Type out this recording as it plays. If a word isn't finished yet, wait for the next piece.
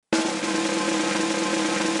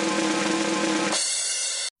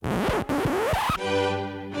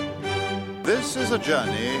This is a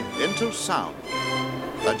journey into sound.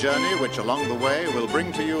 A journey which along the way will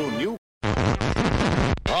bring to you new...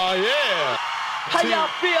 Oh, yeah! How y'all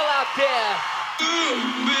feel out there?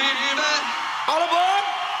 All aboard?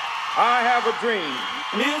 I have a dream.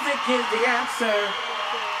 Music is the answer.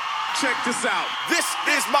 Check this out. This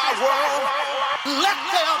is my world. Let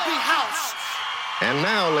there be house. And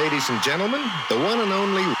now, ladies and gentlemen, the one and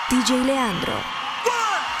only DJ Leandro. 1,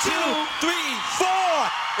 2, 3, 4.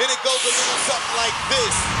 And it goes a little something like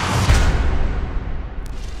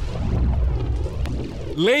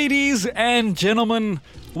this. Ladies and gentlemen,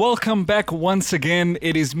 welcome back once again.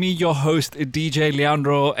 It is me, your host, DJ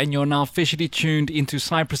Leandro, and you're now officially tuned into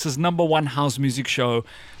Cyprus's #1 house music show.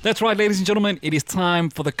 That's right, ladies and gentlemen, it is time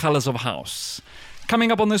for the Colors of House.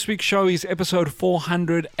 Coming up on this week's show is episode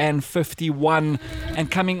 451, and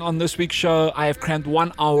coming on this week's show, I have crammed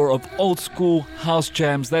 1 hour of old school house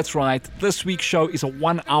jams. That's right, this week's show is a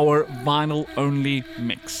 1 hour vinyl only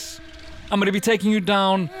mix. I'm going to be taking you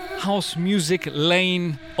down house music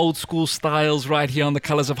lane, old school styles right here on the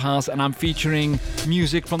Colors of House, and I'm featuring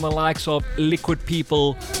music from the likes of Liquid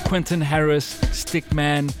People, Quentin Harris,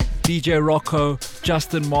 Stickman, DJ Rocco,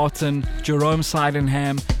 Justin Martin, Jerome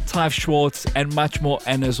Sydenham, Tiefshwarz, and much more,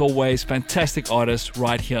 and as always, fantastic artists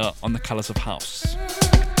right here on the Colors of House.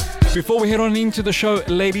 Before we head on into the show,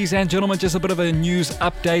 ladies and gentlemen, just a bit of a news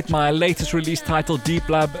update. My latest release titled Deep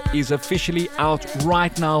Lab is officially out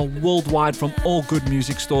right now worldwide from all good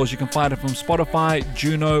music stores. You can find it from Spotify,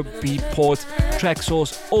 Juno, Beatport,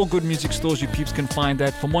 Tracksource, all good music stores. You peeps can find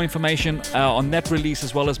that. For more information on that release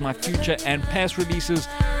as well as my future and past releases,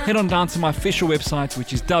 head on down to my official website,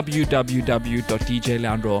 which is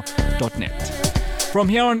www.djleandro.net. From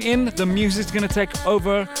here on in, the music's going to take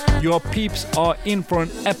over. Your peeps are in for an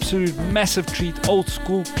absolute massive treat. Old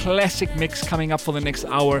school classic mix coming up for the next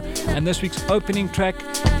hour. And this week's opening track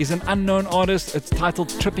is an unknown artist. It's titled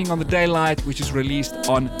Tripping on the Daylight, which is released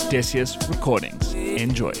on Decius Recordings.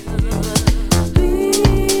 Enjoy. We'll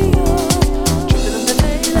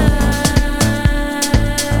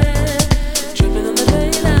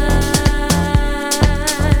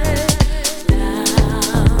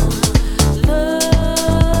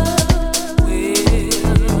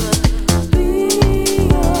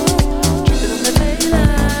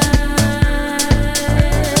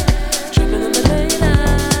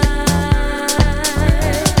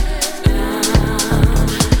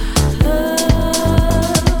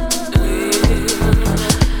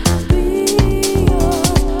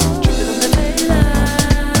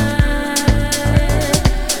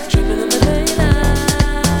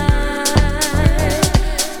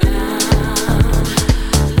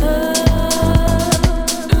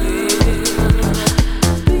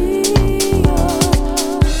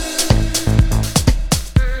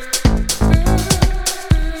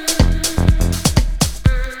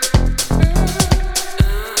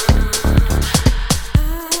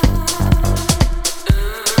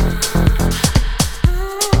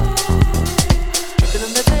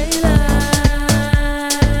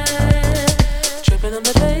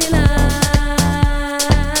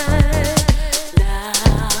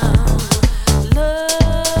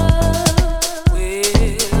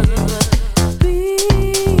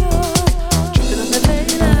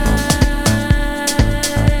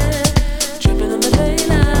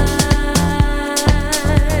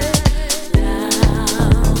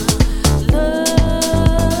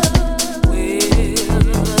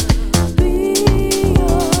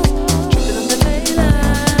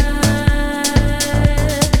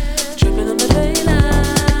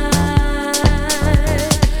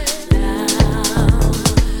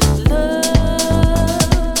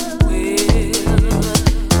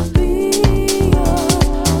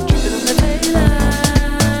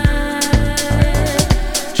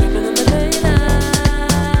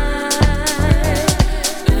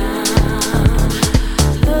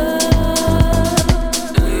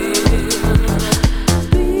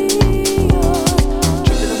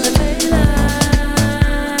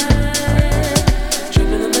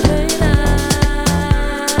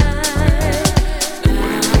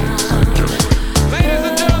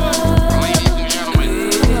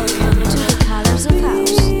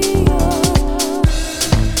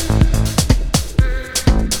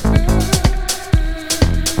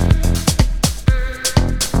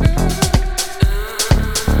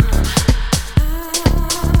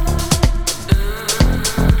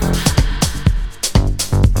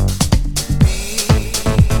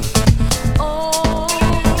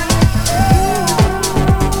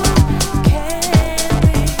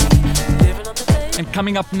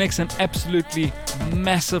Coming up next, an absolutely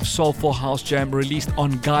massive soulful house jam released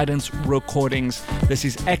on Guidance Recordings. This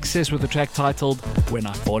is Axus with the track titled When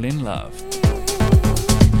I Fall in Love.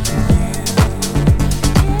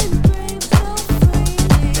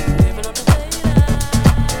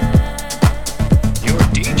 Your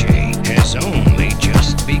DJ has only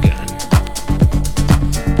just begun.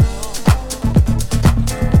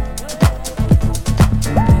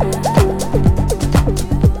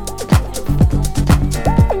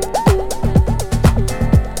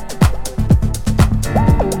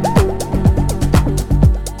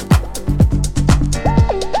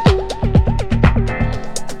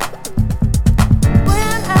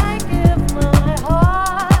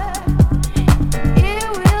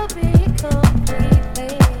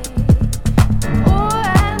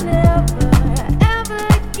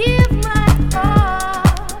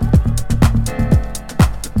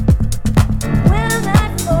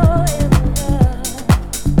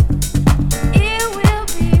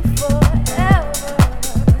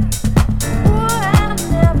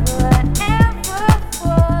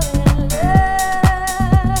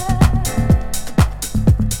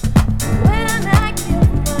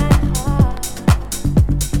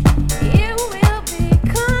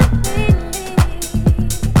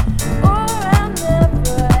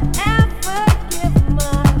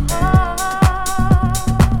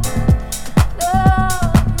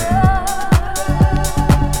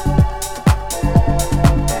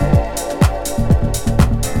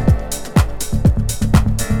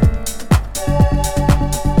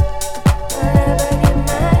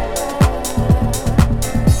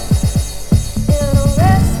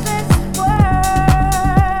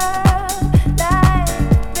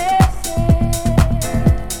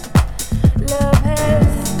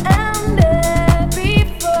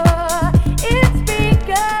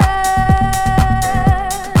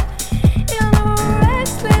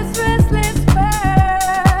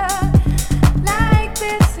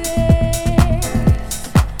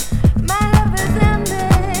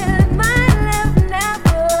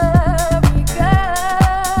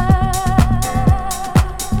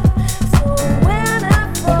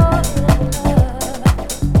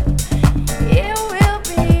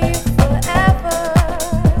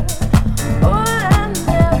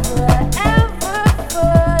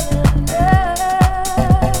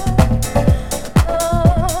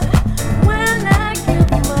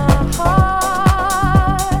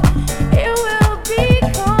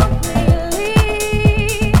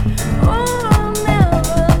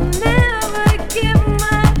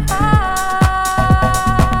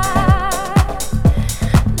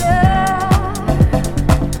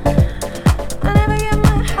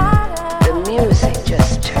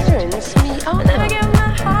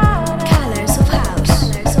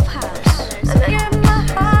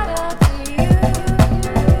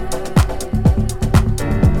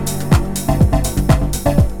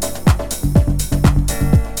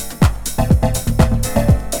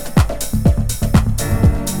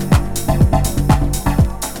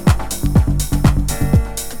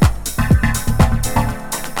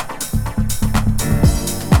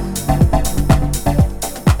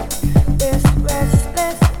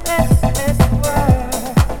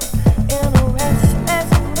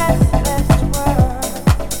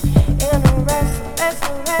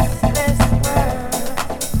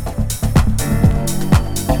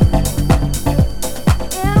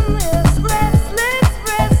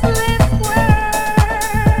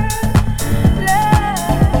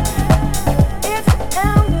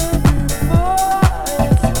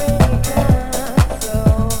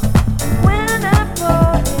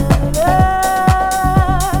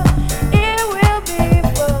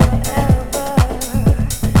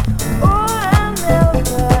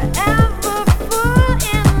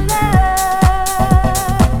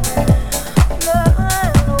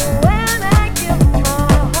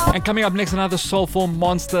 Coming up next, another soulful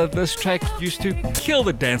monster. This track used to kill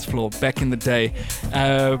the dance floor back in the day,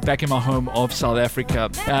 back in my home of South Africa.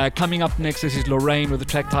 Coming up next, this is Lorraine with the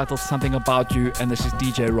track titled Something About You, and this is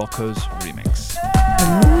DJ Rocco's remix.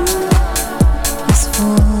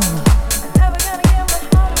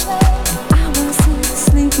 I wasn't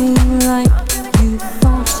sleeping like you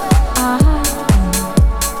thought I would.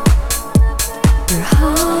 Your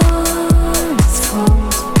heart is cold.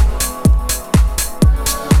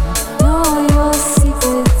 All your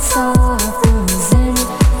secrets are frozen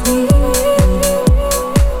in,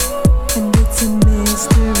 and it's a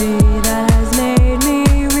mystery that has made me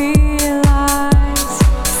realize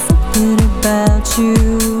something about you.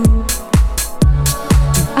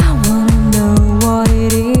 I wanna know what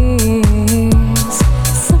it is,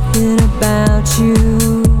 something about you.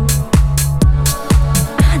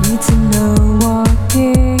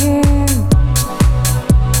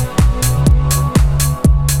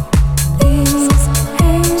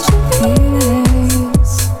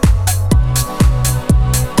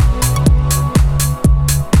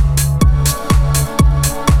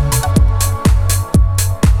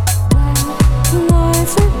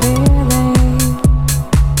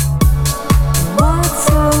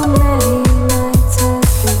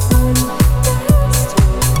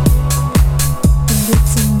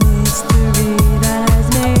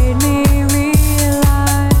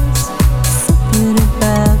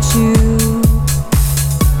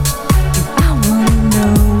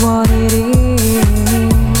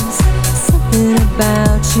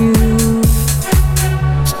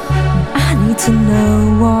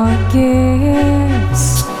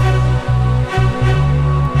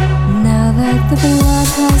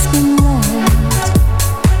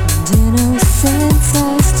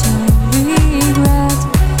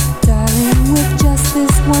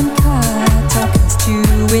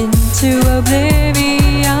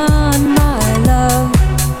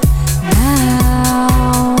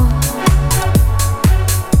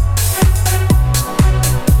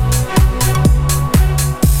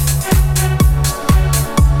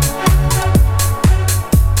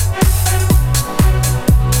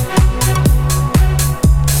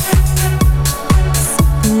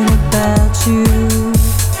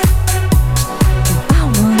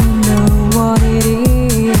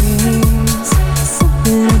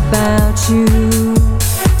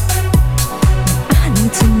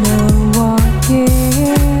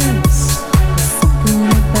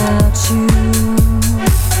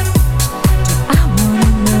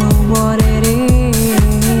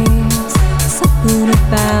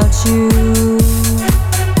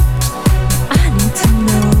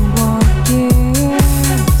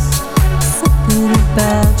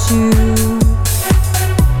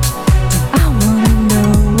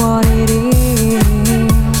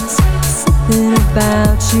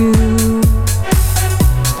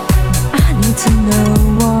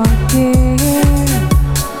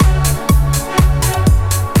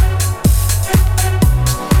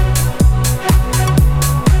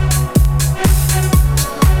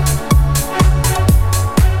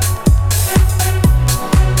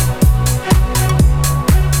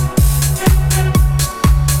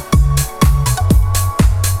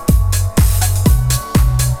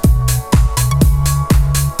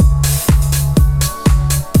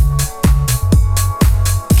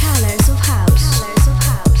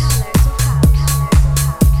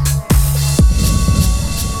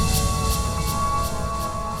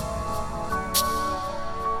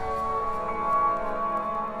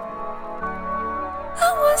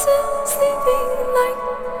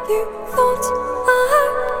 you thought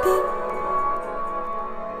I'd been.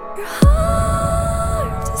 Your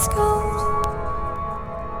heart is cold.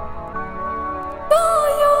 All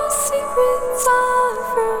your secrets are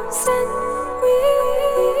frozen.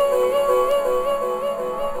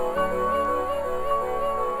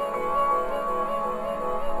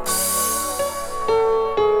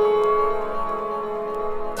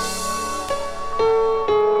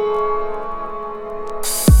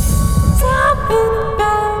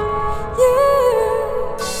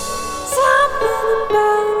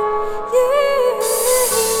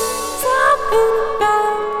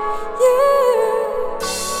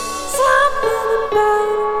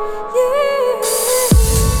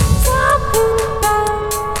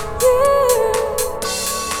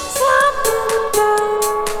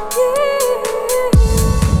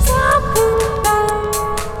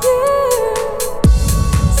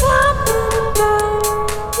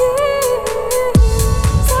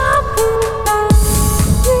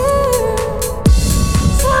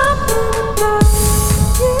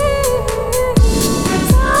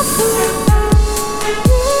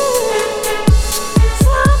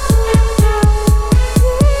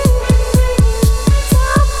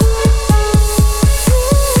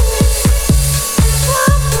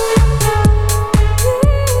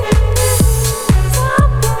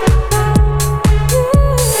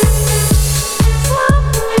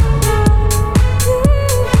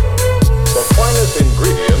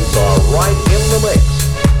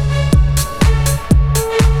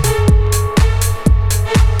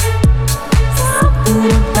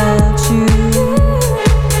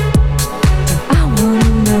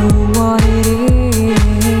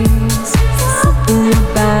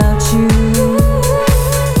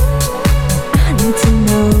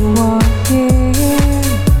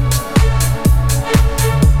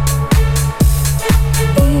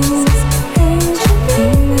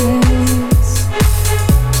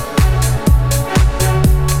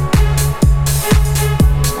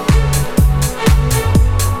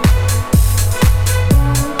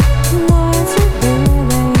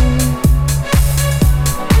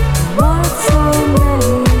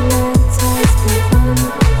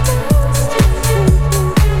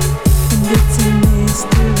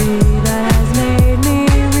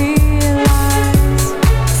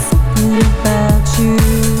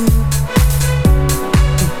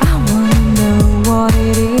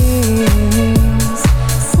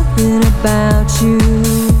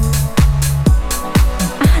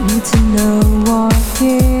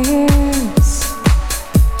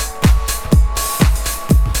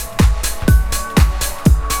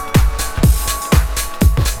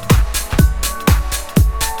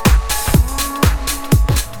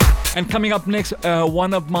 And coming up next,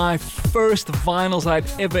 one of my first vinyls I'd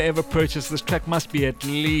ever purchased. This track must be at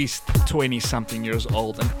least 20-something years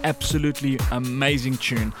old. An absolutely amazing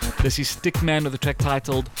tune. This is Stickman with the track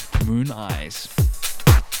titled Moon Eyes.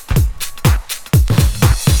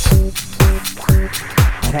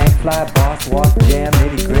 Tank fly, boss walk, jam,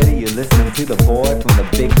 nitty gritty. You're listening to the boy from the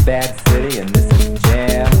big bad city, and this is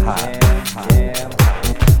Jam Hot. Jam Hot.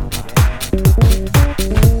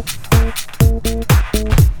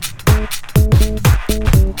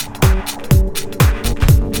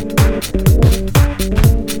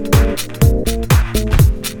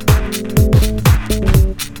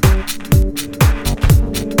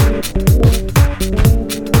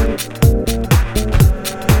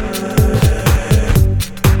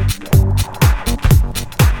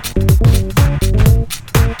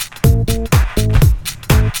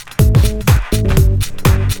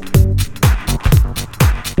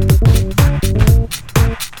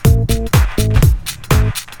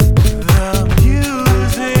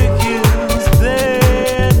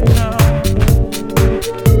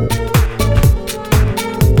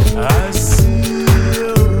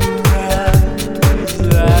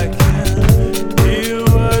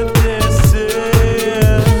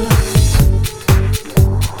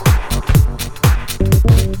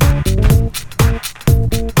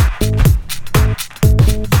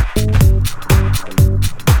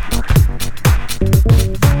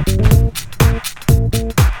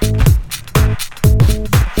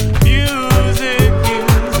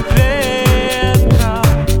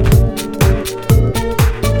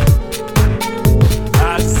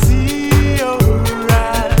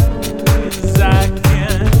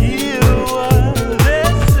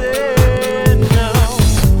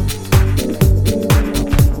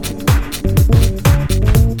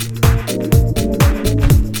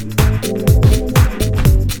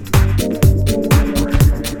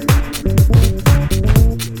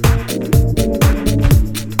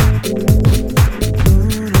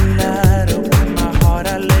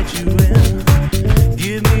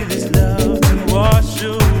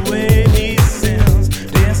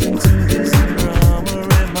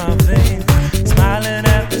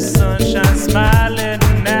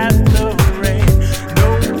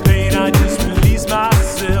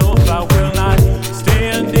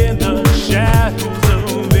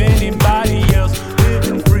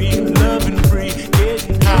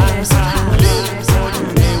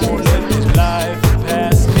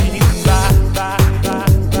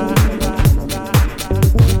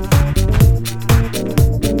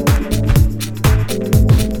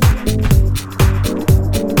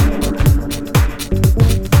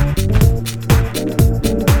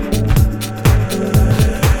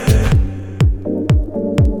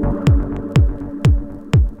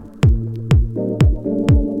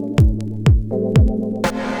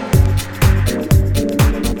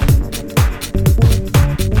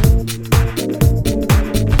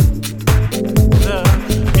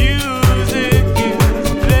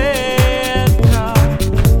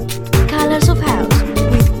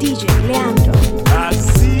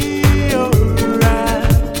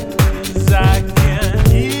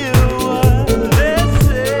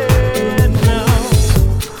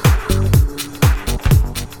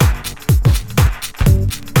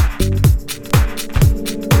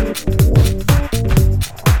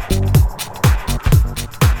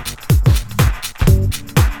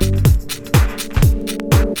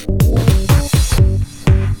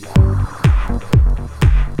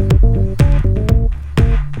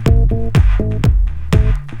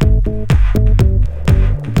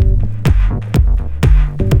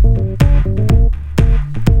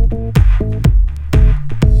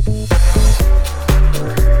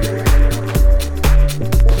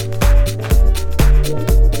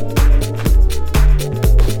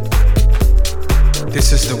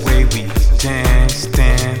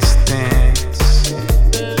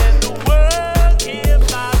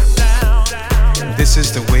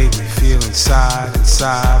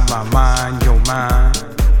 style, my mind, your mind.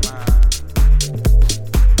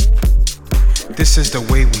 This is the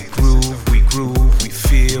way we groove, we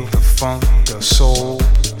feel the funk, the soul,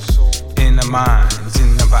 in the minds,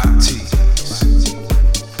 in the bodies.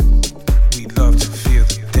 We love to feel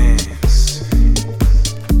the dance.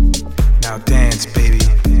 Now dance, baby.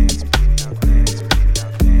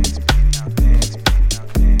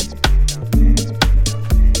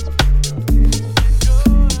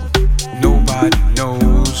 Nobody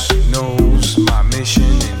knows my mission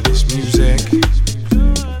in this music.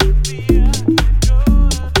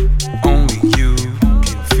 Only you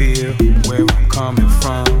can feel where I'm coming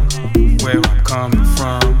from,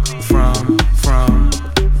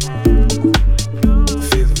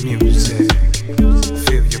 Feel the music,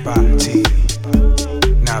 feel your body.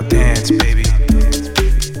 Now dance, baby.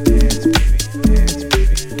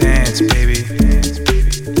 Dance, baby.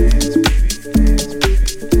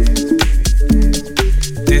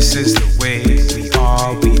 This is the way we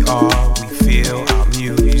feel our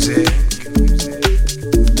music.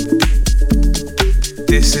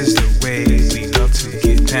 This is the way we love to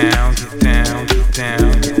get down.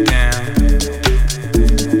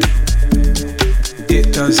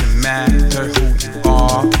 It doesn't matter who you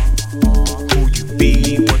are, who you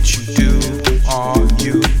be, what you do, who are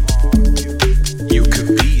you? You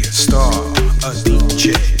could be a star, a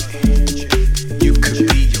DJ. You could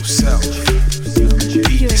be yourself.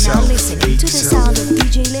 You're now listening to the sound of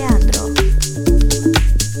DJ Leandro.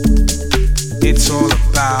 It's all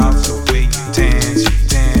about the way you dance,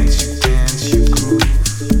 you groove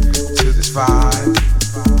to this vibe,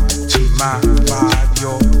 to my vibe,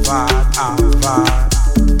 your vibe, our vibe.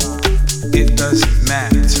 It doesn't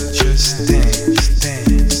matter, just dance.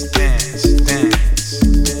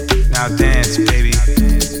 Now dance, baby.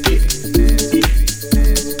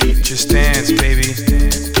 Just dance, baby.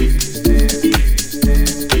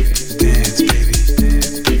 Dance, baby.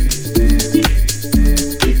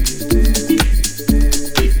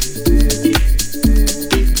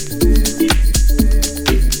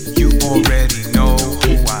 You already know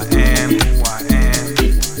who I am.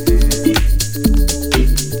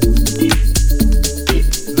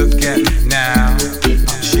 Look at me now,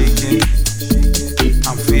 I'm shaking,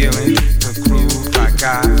 I'm feeling the groove I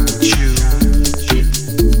got with you.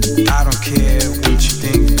 I don't care what you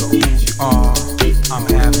think or who you are, I'm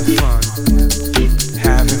having fun.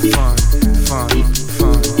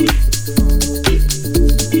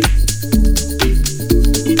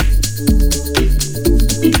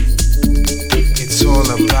 It's all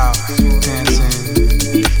about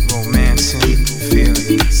dancing, romancing,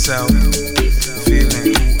 feeling myself,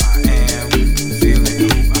 feeling who I am, feeling who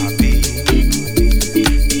I be.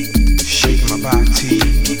 Shake my body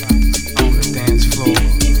on the dance floor.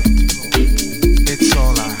 It's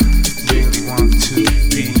all I really want to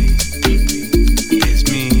be. It's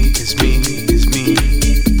me.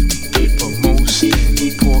 But most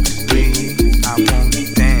importantly, I wanna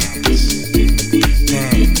dance.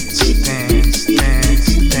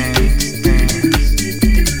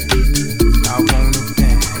 I wanna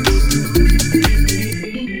dance.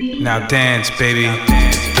 Now dance, baby.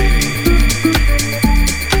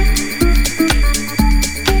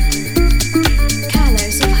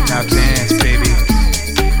 Colors of Now House. dance, baby.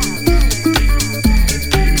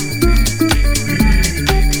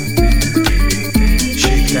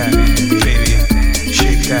 Shake that, baby.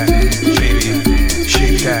 Shake that, baby.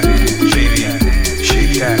 Shake that, baby.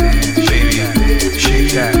 Shake that, baby.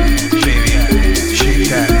 Shake that, baby. Shake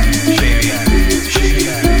that, baby. Shake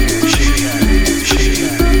that,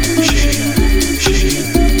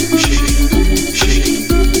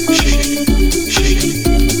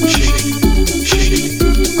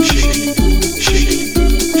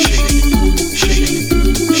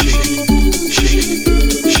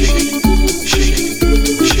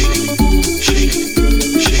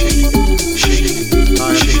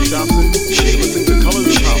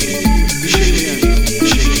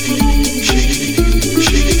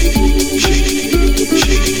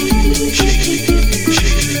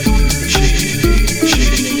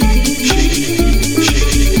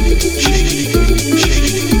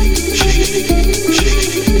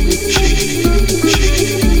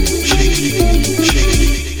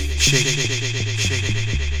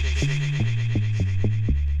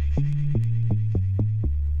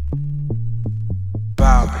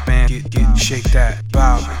 shake that,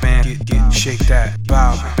 bow, man, get, shake that,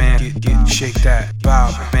 bow, man, get, shake that,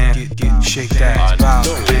 bow, man, get, shake that, bow,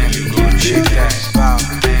 man, get, shake that, bow,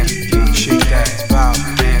 man, get, shake that, bow,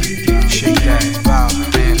 man, get, shake that, bow,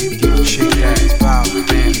 man, get, shake that, bow,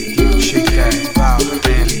 man, get, shake that, bow,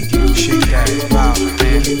 man, get, shake that, bow,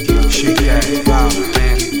 man, get, shake that, bow,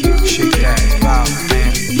 man.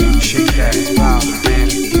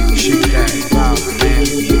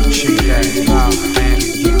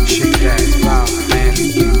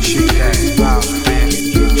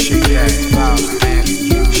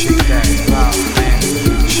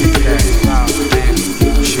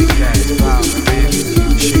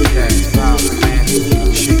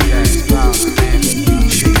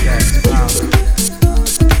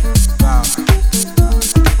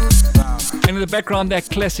 background, that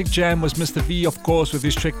classic jam was Mr.V, of course, with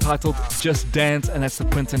his track titled Just Dance, and that's the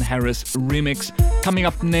Quentin Harris remix. Coming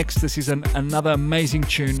up next, this is another amazing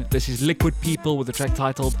tune. This is Liquid People with the track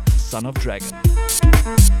titled Son of Dragon.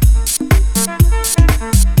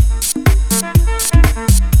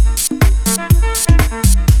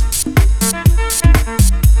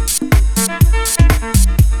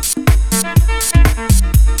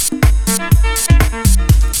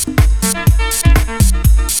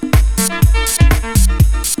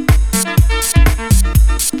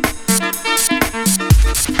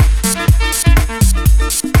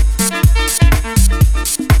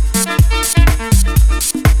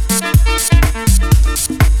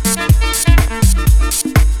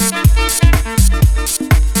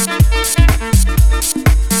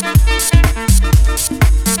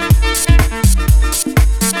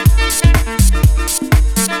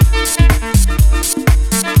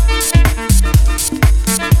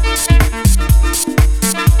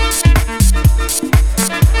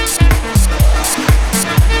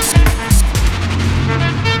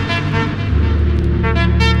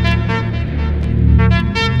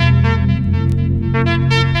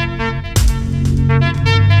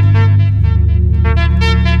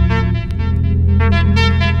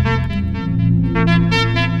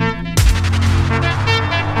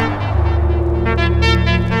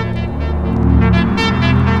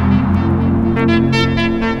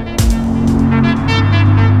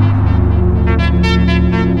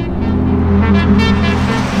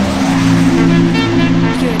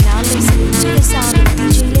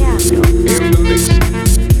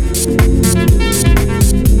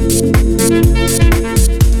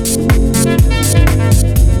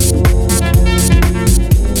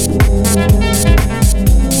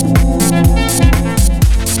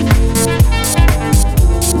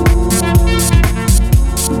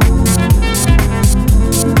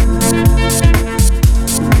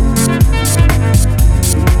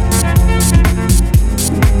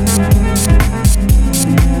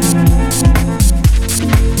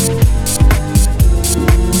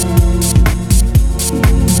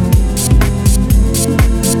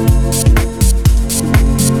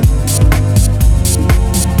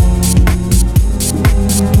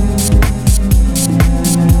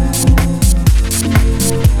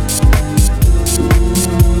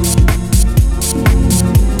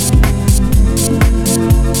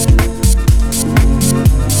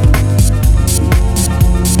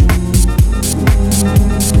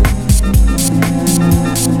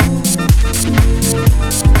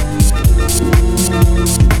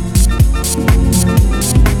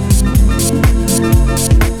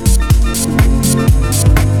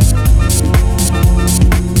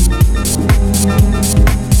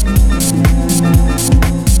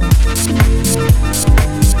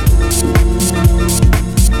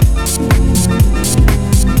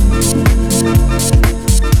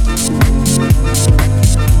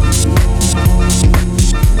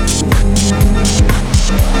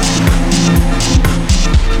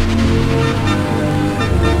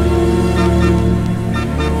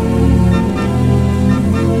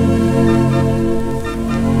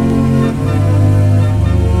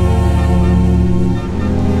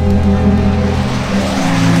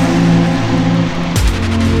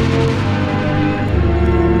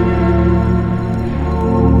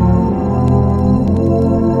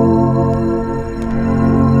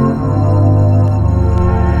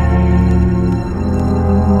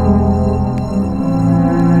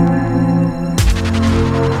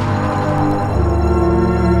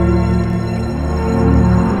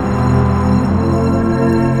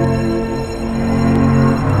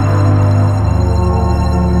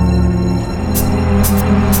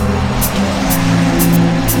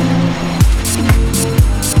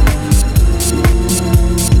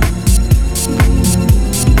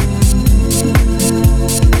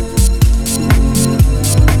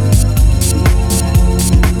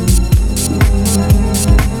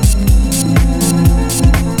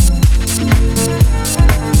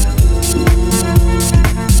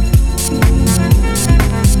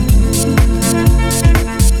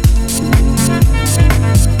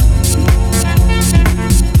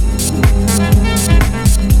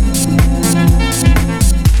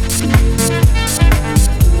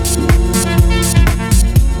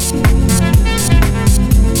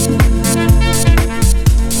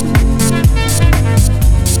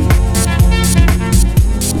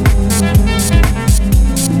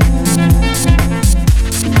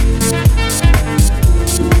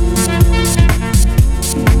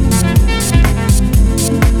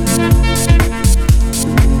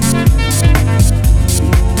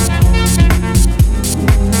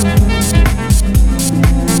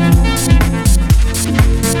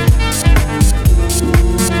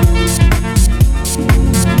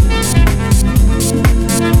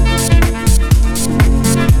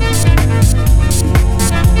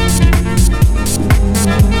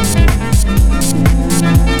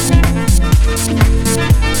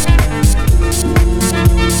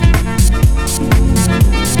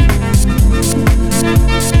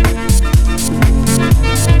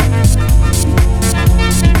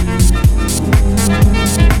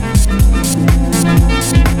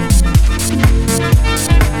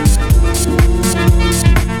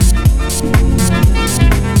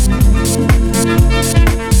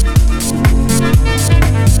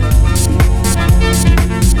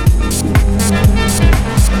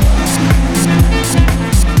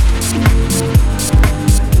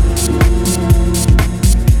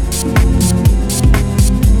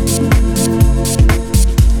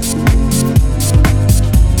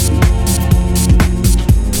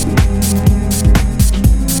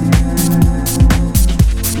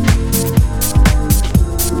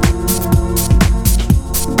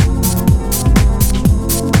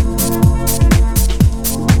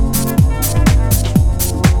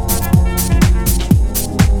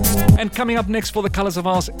 Coming up next for the Colors of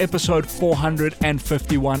House, episode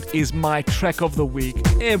 451, is my track of the week.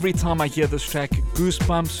 Every time I hear this track,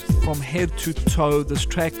 goosebumps from head to toe. This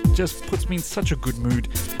track just puts me in such a good mood.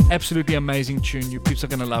 Absolutely amazing tune. You peeps are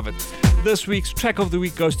going to love it. This week's track of the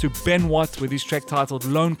week goes to Ben Watt with his track titled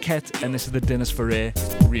Lone Cat, and this is the Dennis Ferrer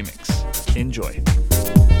remix. Enjoy.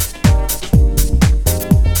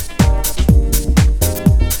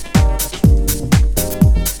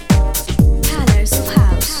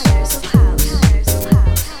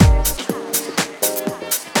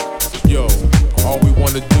 All we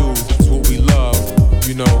wanna do is what we love,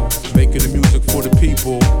 you know, making the music for the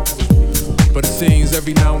people. But it seems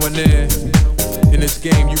every now and then, in this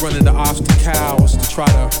game you run into obstacles to try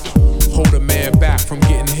to hold a man back from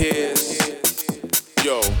getting his.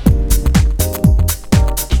 Yo.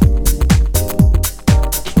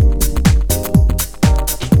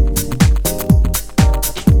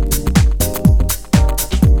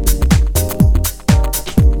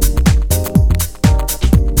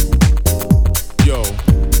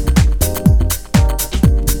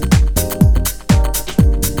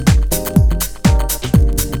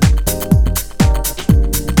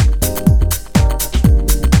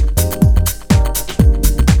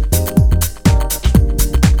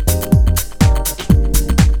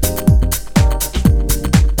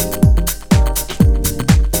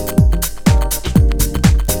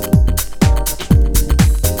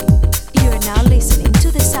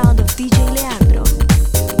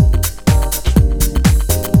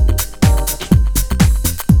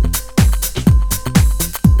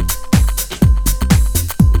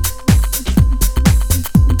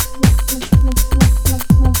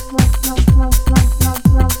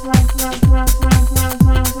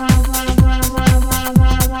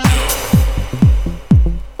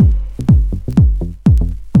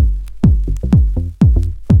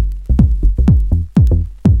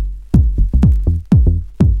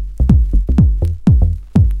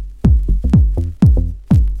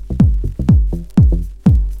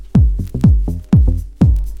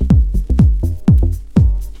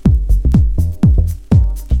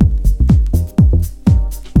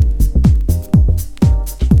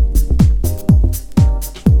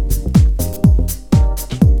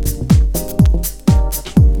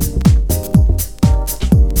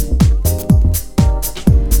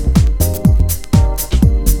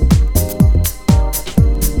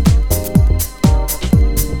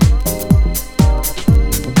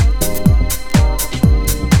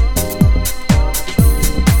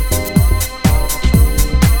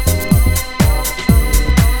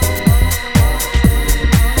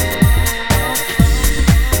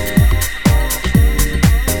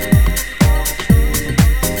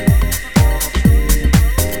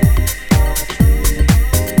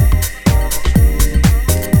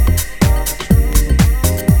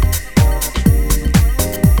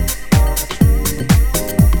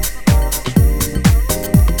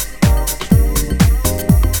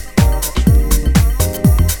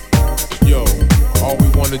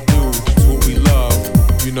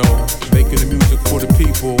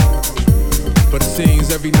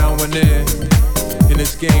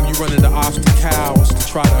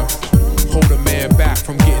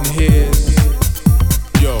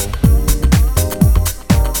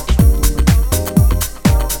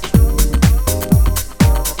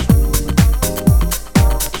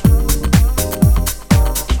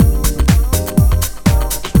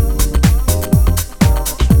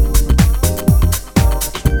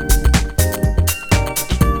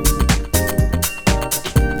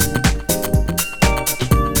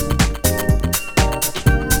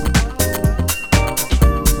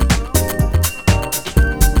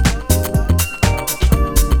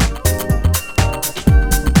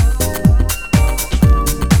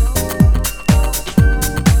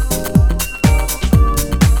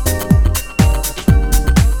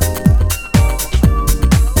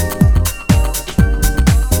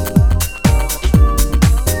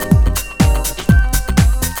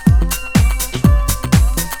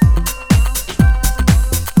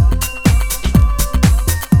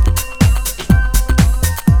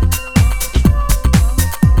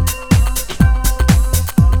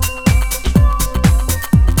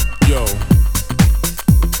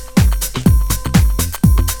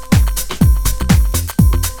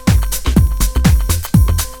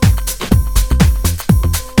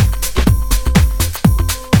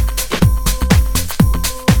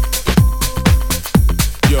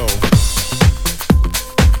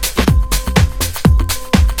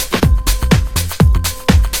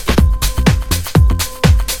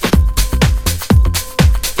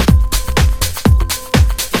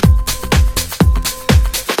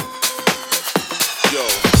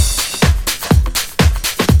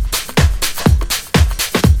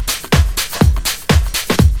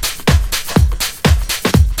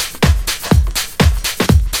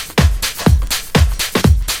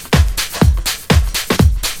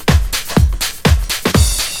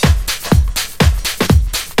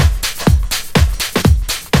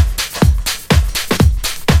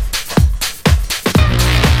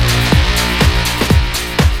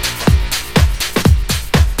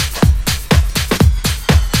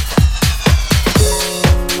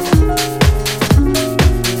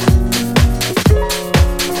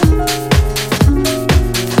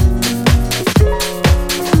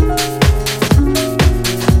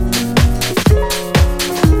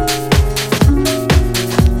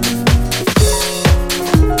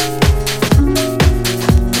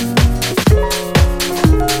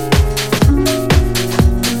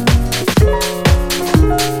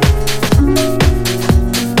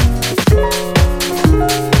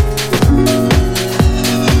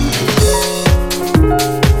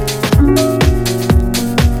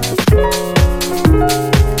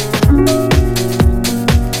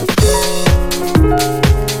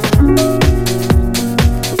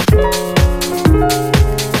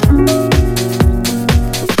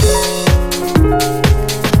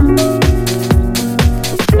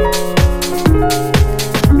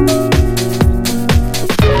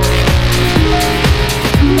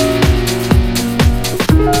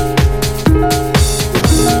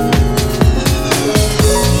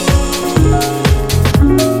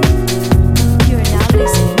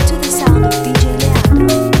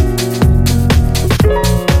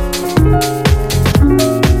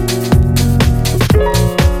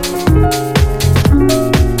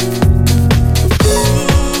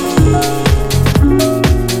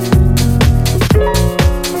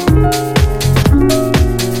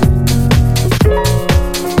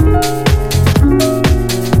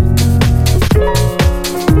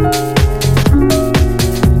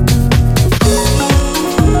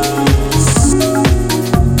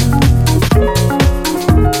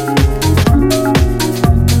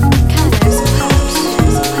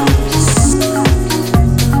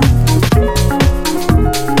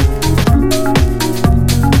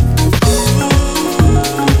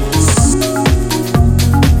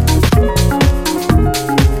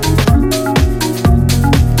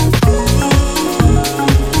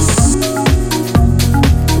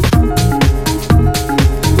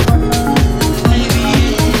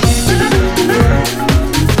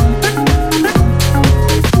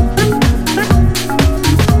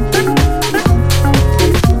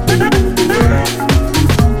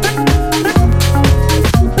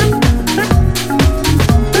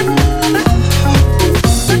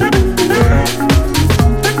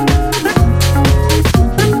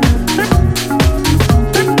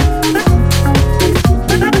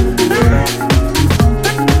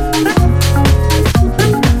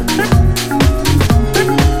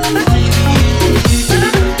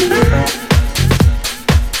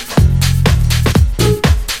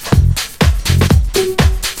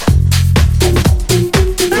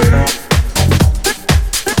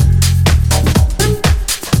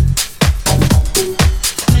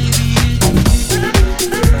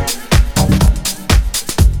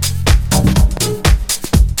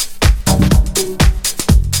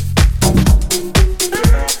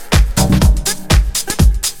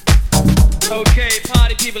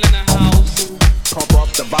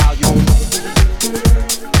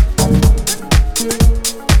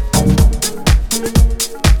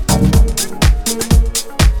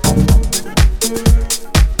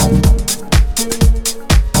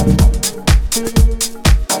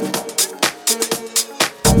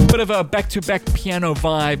 over back-to-back piano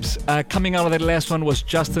vibes. Coming out of that last one was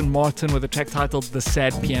Justin Martin with a track titled The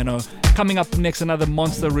Sad Piano. Coming up next, another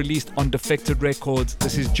monster released on Defected Records.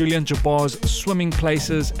 This is Julian Jabre's Swimming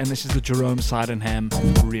Places, and this is the Jerome Sydenham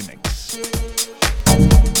remix.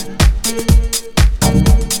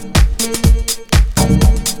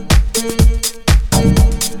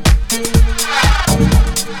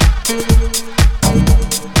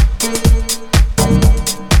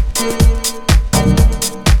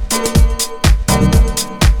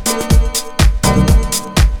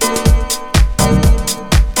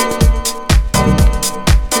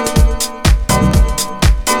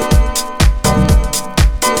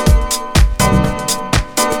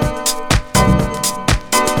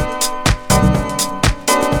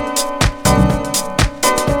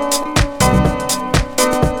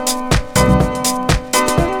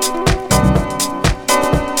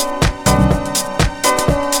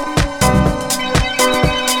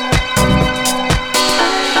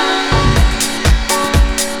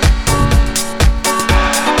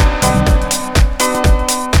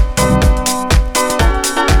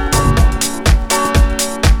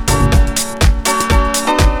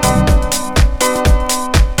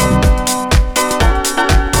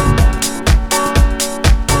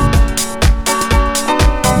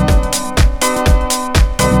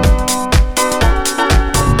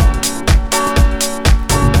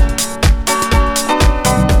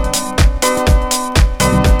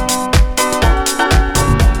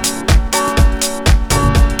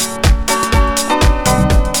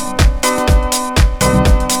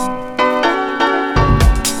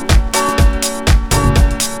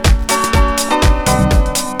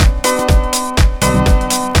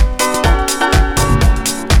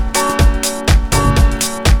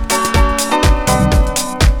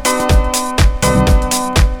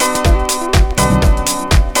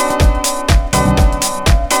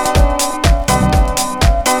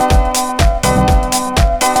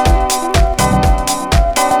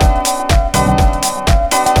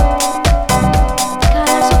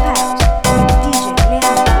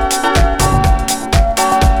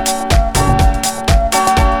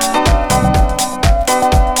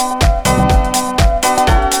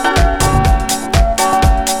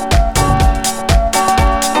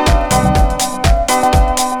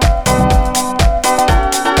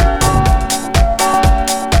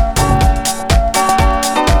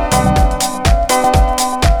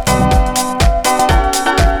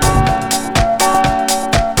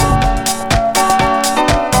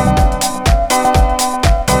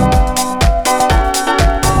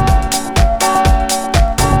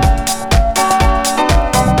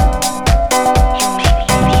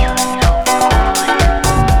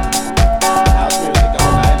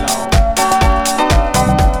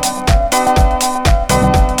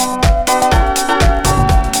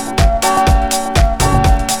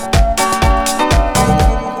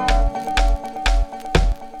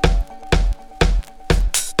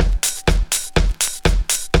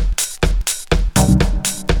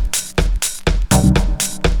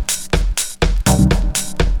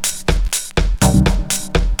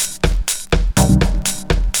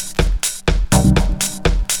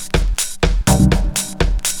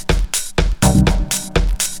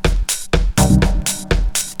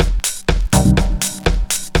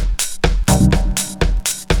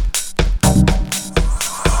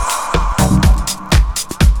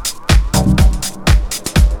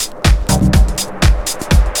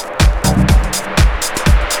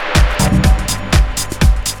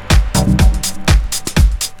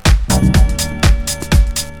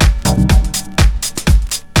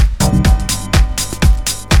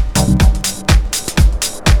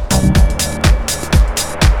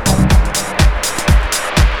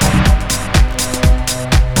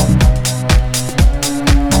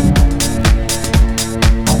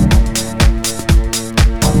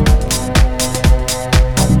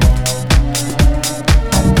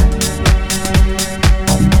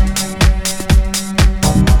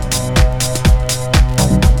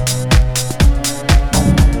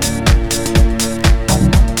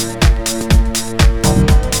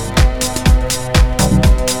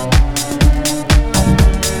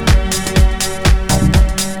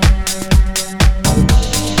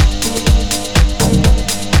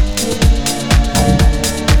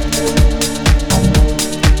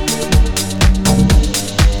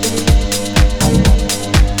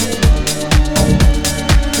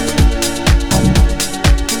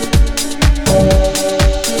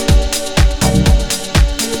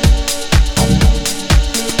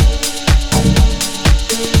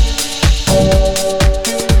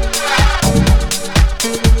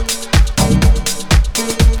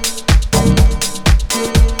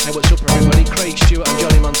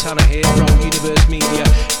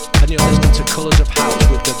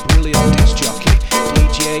 jockey,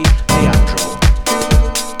 DJ Leandro.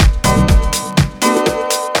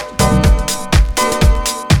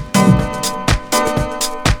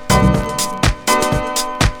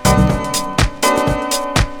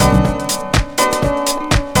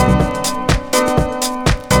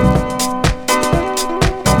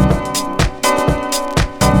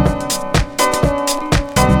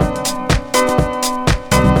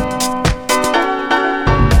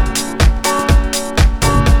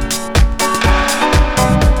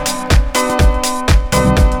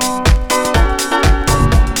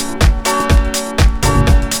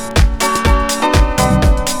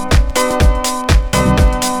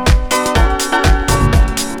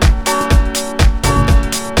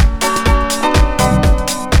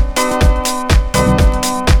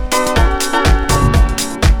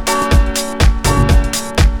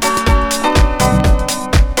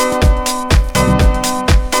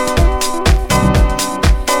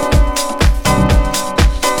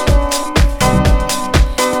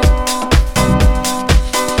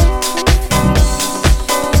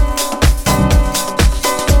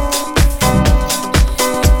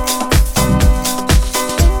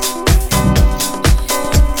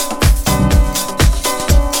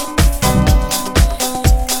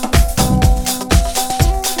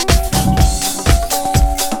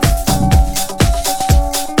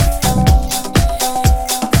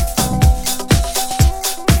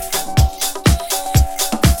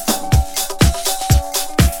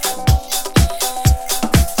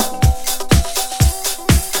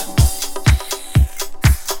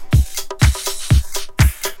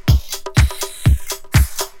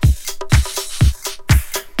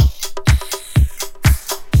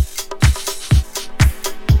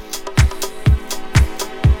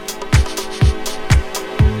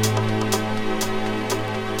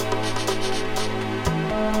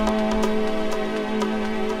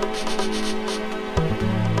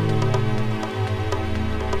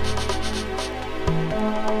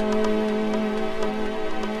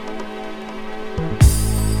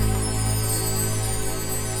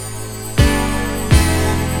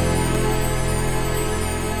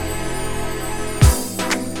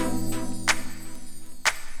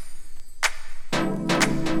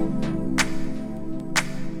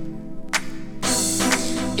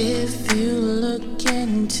 If you look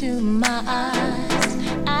into my eyes,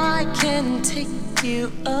 I can take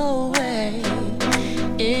you away.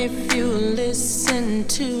 If you listen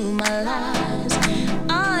to my lies,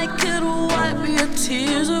 I could wipe your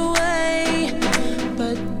tears away.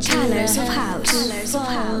 But Colors of House. Colors of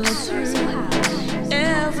House. Colors of House.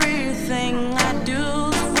 Everything I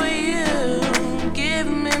do for you, give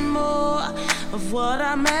me more of what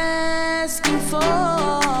I'm asking for.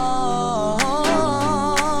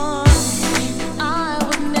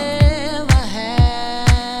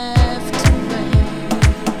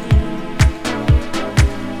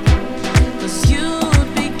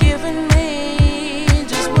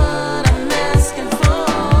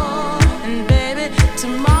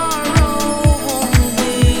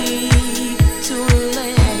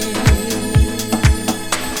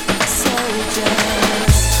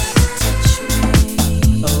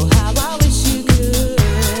 Oh, how I wish you could.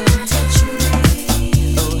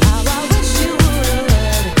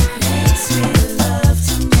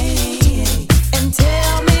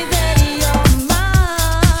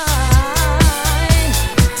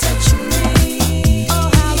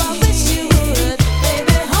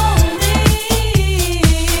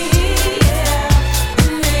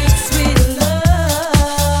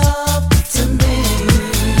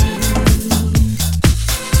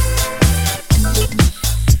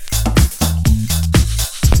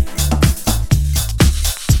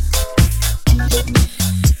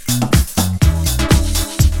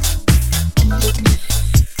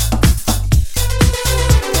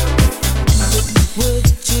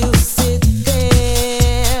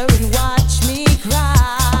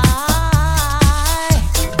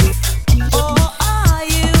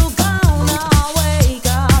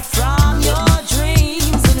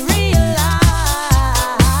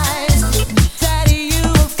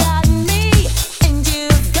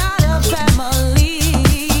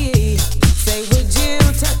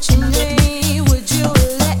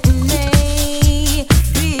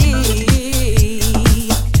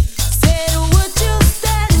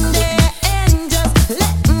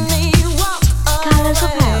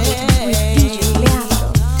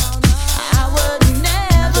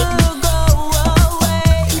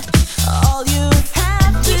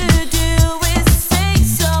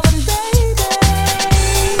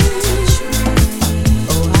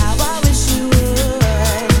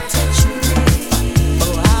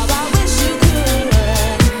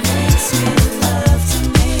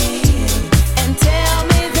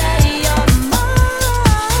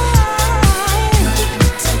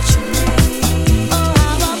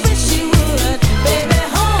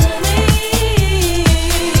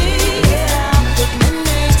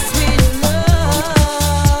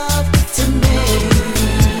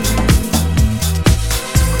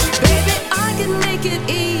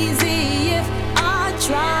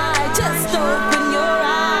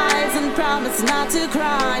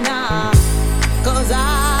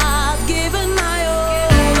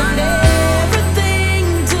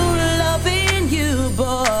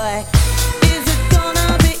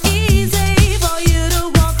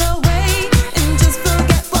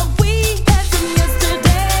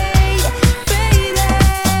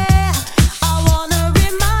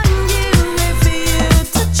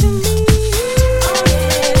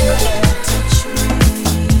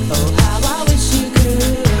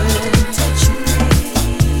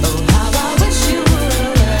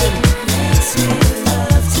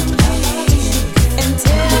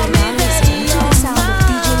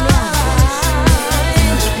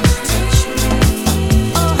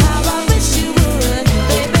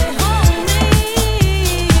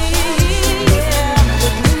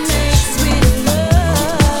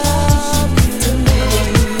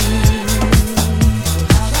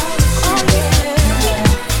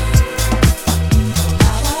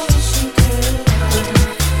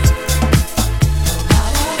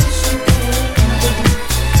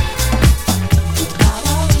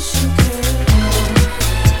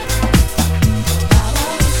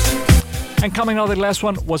 And coming out, the last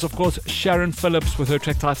one was, of course, Sharron Phillips with her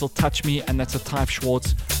track titled Touch Me, and that's a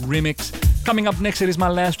Tiefshwarz remix. Coming up next, it is my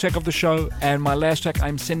last track of the show, and my last track,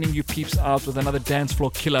 I'm sending you peeps out with another dance floor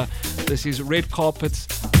killer. This is Red Carpet's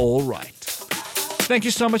All Right. Thank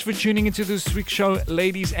you so much for tuning into this week's show,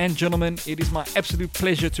 ladies and gentlemen. It is my absolute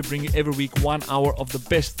pleasure to bring you every week 1 hour of the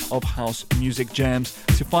best of house music jams.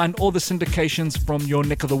 To find all the syndications from your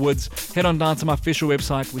neck of the woods, head on down to my official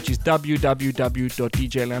website, which is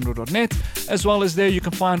www.djlandro.net. As well as there, you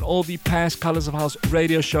can find all the past Colors of House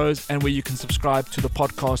radio shows, and where you can subscribe to the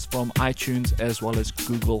podcast from iTunes as well as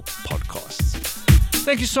Google Podcasts.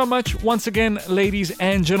 Thank you so much once again, ladies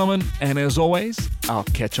and gentlemen. And as always, I'll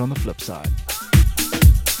catch you on the flip side.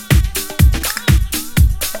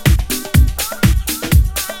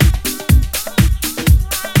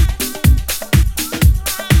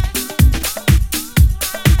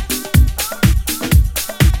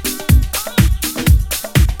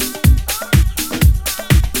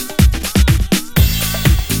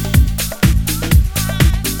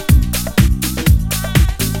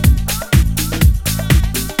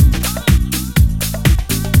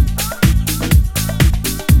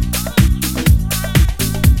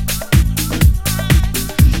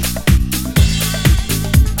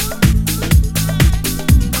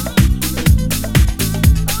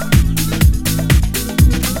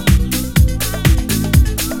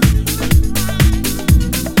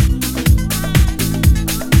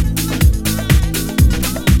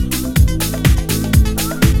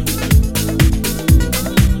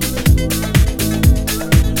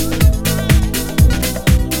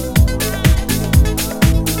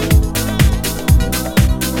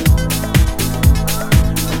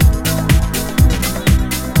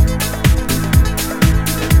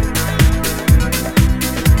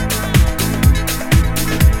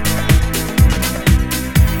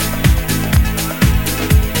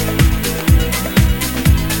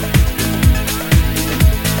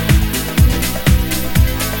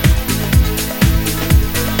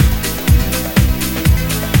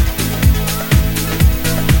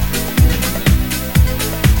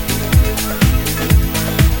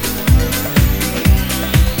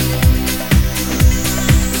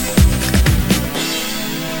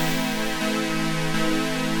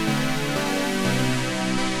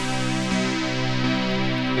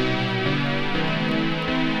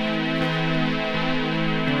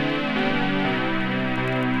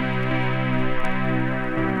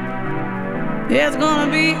 It's gonna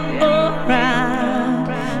be alright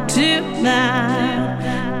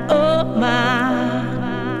tonight. Oh my,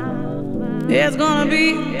 it's gonna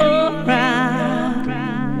be alright.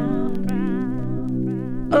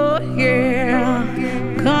 Oh yeah,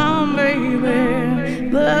 come baby,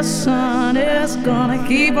 the sun is gonna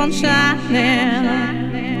keep on shining.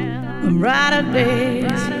 Brighter days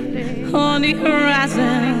on the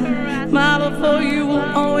horizon. My love for you will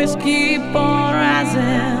always keep on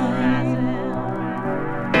rising.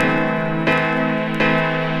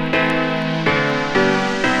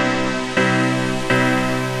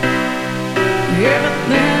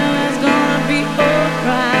 Everything is gonna be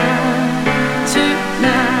alright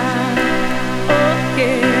tonight. Oh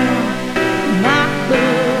yeah, my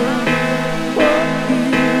love for you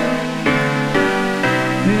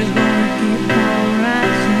is gonna keep on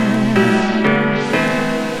rising.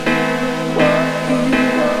 For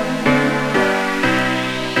you.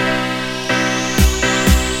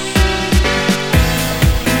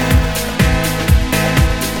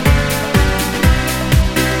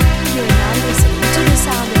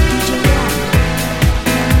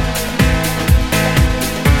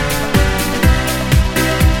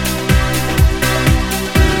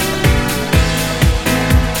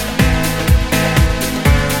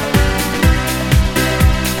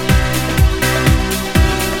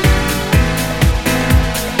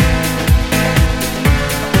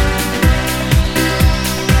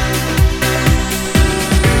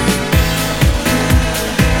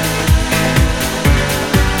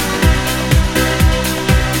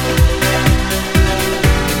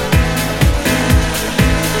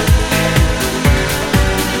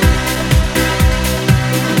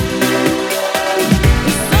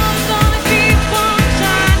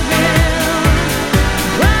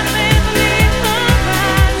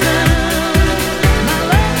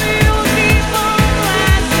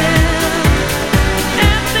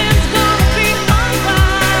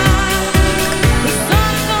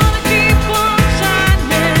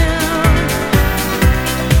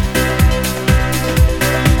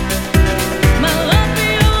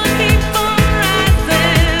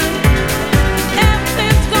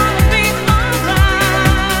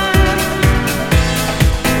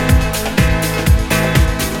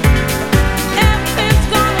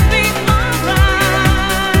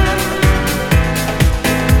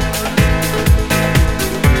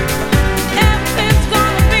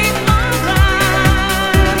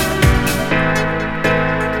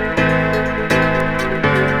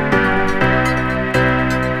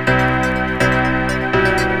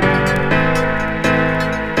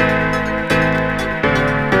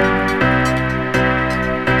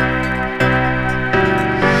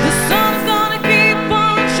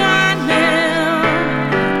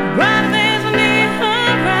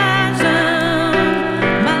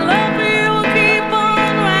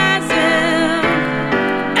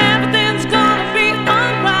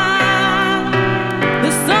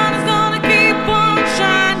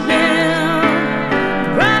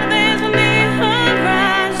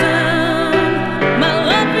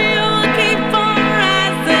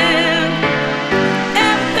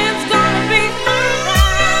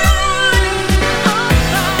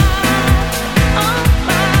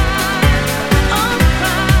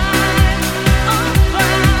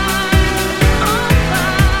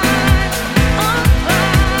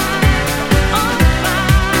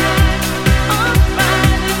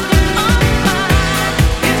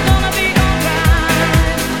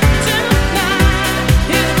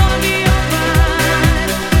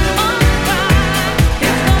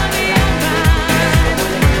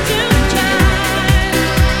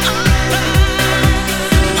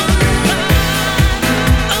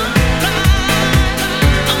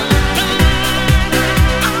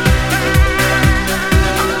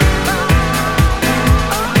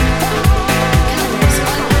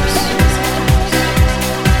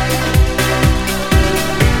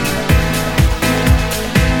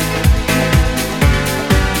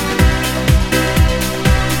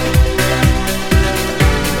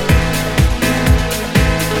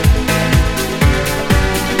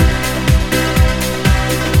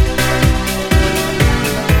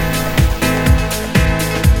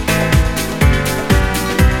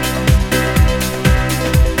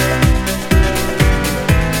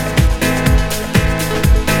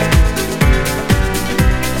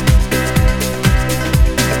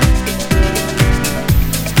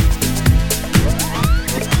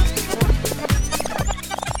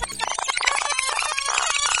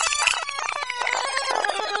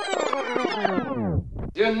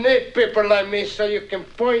 need people like me so you can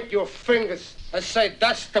point your fingers and say,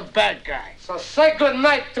 that's the bad guy. So say good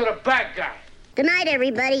night to the bad guy. Good night,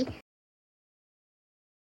 everybody.